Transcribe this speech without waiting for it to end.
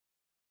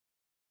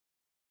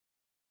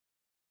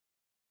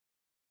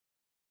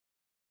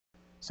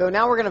So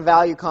now we're going to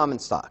value common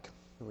stock.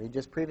 We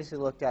just previously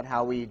looked at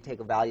how we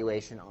take a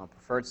valuation on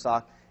preferred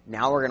stock.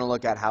 Now we're going to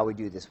look at how we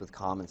do this with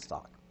common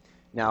stock.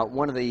 Now,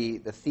 one of the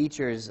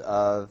features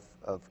of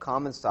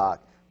common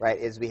stock, right,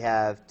 is we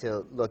have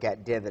to look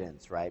at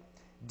dividends, right?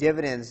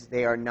 Dividends,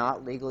 they are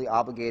not legally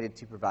obligated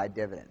to provide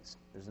dividends.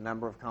 There's a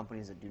number of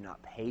companies that do not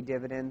pay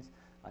dividends.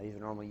 These are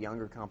normally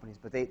younger companies,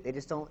 but they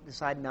just don't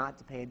decide not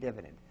to pay a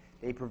dividend.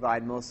 They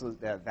provide most of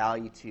the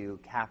value to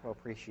capital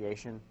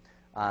appreciation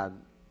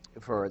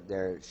for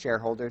their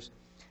shareholders.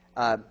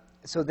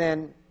 So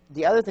then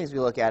the other things we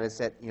look at is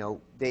that,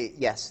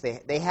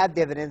 they have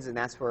dividends, and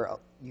that's where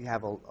you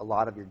have a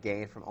lot of your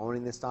gain from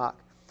owning the stock.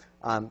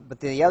 But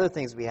the other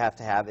things we have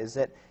to have is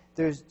that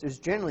there's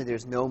generally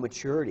no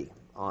maturity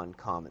on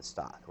common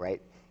stock,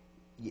 right?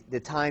 The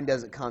time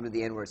doesn't come to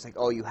the end where it's like,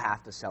 oh, you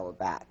have to sell it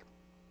back.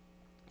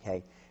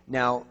 Okay.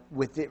 Now,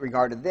 with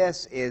regard to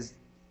this is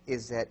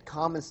that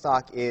common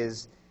stock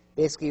is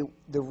basically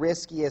the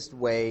riskiest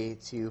way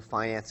to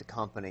finance a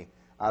company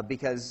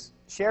because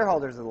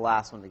shareholders are the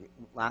last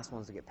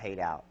ones to get paid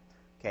out.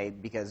 Okay,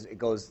 because it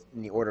goes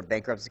in the order of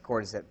bankruptcy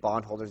court is that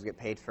bondholders get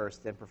paid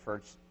first, then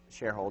preferred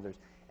shareholders,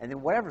 and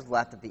then whatever's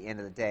left at the end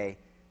of the day,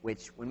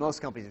 which when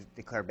most companies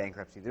declare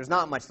bankruptcy, there's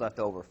not much left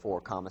over for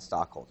common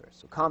stockholders.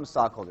 So common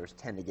stockholders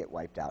tend to get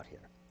wiped out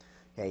here.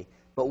 Okay,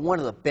 but one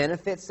of the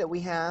benefits that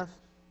we have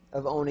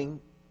of owning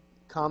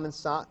common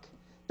stock,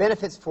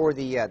 benefits for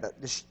the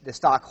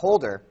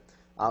stockholder,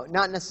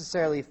 not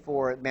necessarily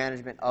for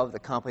management of the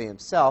company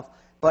themselves,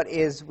 but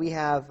is we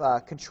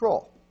have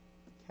control.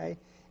 Okay,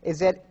 is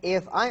that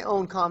if I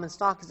own common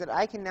stock, is that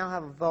I can now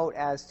have a vote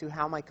as to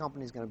how my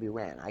company is going to be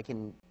ran.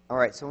 All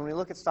right, so when we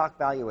look at stock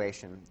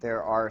valuation,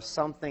 there are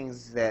some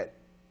things that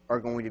are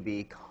going to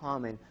be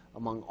common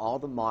among all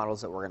the models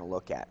that we're going to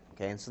look at.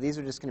 Okay, and so these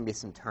are just going to be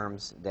some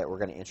terms that we're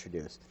going to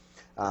introduce.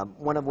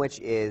 One of which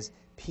is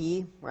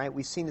P, right?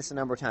 We've seen this a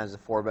number of times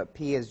before, but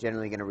P is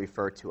generally going to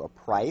refer to a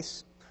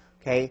price.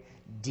 Okay,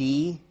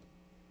 D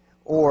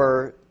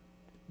or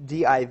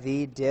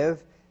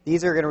div,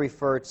 these are going to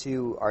refer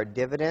to our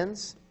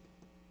dividends.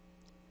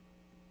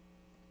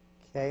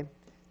 Okay,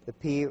 the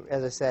P,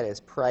 as I said, is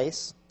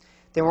price.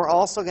 Then we're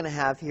also going to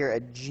have here a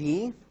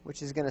G,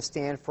 which is going to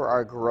stand for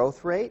our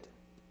growth rate.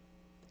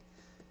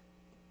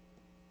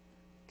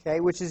 Okay,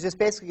 which is just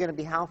basically going to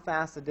be how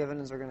fast the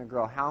dividends are going to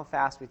grow, how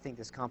fast we think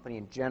this company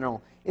in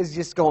general is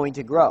just going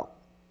to grow.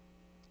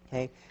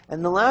 Okay,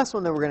 and the last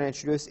one that we're going to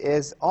introduce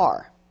is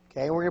R.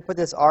 Okay, and we're going to put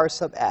this R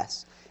sub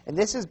S. And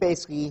this is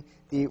basically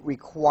the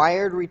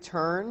required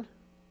return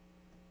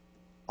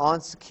on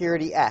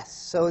security S.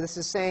 So this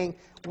is saying,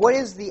 what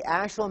is the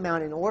actual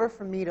amount in order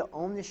for me to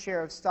own the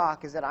share of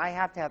stock is that I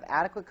have to have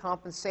adequate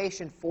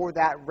compensation for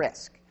that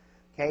risk.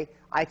 Okay,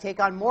 I take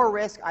on more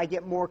risk, I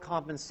get more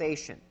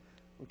compensation.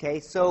 Okay,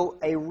 so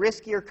a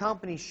riskier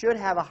company should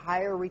have a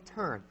higher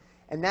return,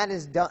 and that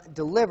is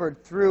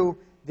delivered through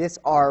this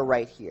R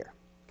right here.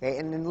 Okay,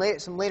 and in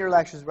some later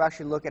lectures, we'll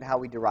actually look at how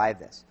we derive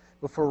this.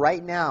 But for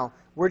right now,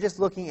 we're just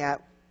looking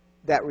at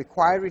that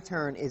required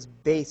return is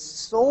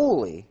based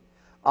solely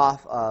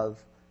off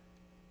of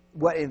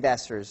what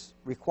investors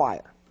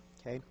require.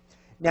 Okay,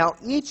 now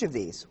each of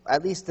these,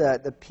 at least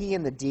the P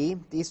and the D,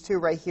 these two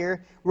right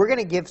here, we're going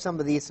to give some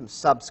of these some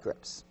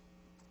subscripts.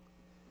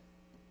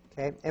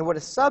 Okay, and what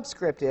a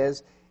subscript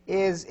is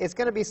it's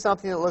going to be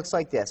something that looks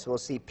like this. We'll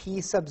see P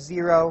sub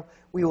 0,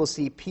 we will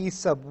see P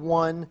sub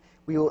 1,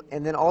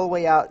 and then all the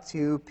way out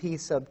to P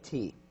sub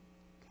T.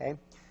 Okay,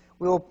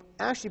 we will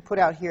actually put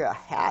out here a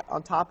hat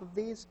on top of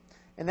these,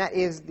 and that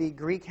is the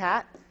Greek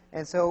hat.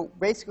 And so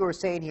basically what we're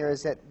saying here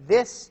is that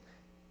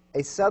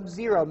a sub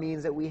 0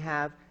 means that we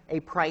have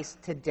a price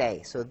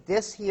today. So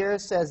this here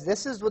says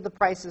this is what the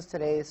price is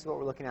today. This is what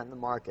we're looking at in the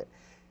market.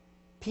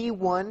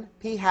 P1,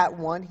 P hat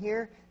 1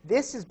 here,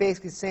 this is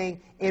basically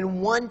saying in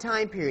one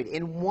time period,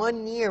 in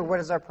 1 year, what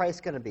is our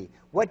price going to be?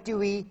 What do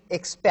we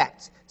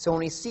expect? So when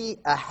we see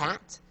a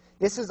hat,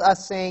 this is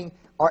us saying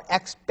our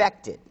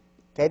expected.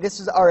 Okay, this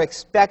is our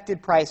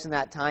expected price in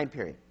that time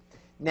period.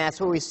 And that's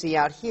what we see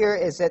out here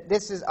is that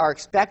this is our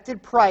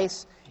expected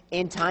price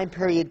in time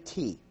period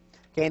T.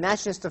 Okay, and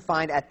that's just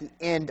defined at the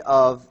end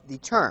of the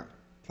term.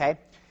 Okay,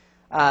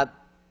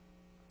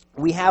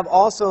 we have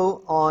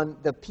also on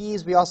the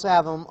P's, we also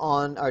have them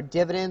on our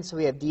dividends. So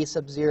we have D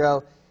sub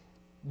 0,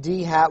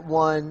 D hat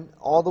 1,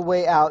 all the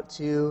way out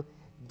to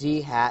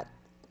D hat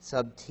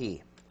sub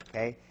T.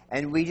 Okay,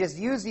 and we just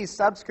use these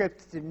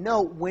subscripts to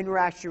note when we're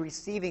actually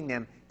receiving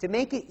them to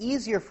make it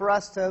easier for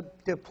us to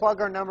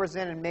plug our numbers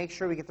in and make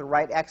sure we get the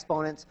right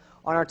exponents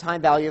on our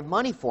time value of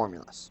money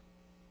formulas.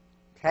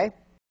 Okay?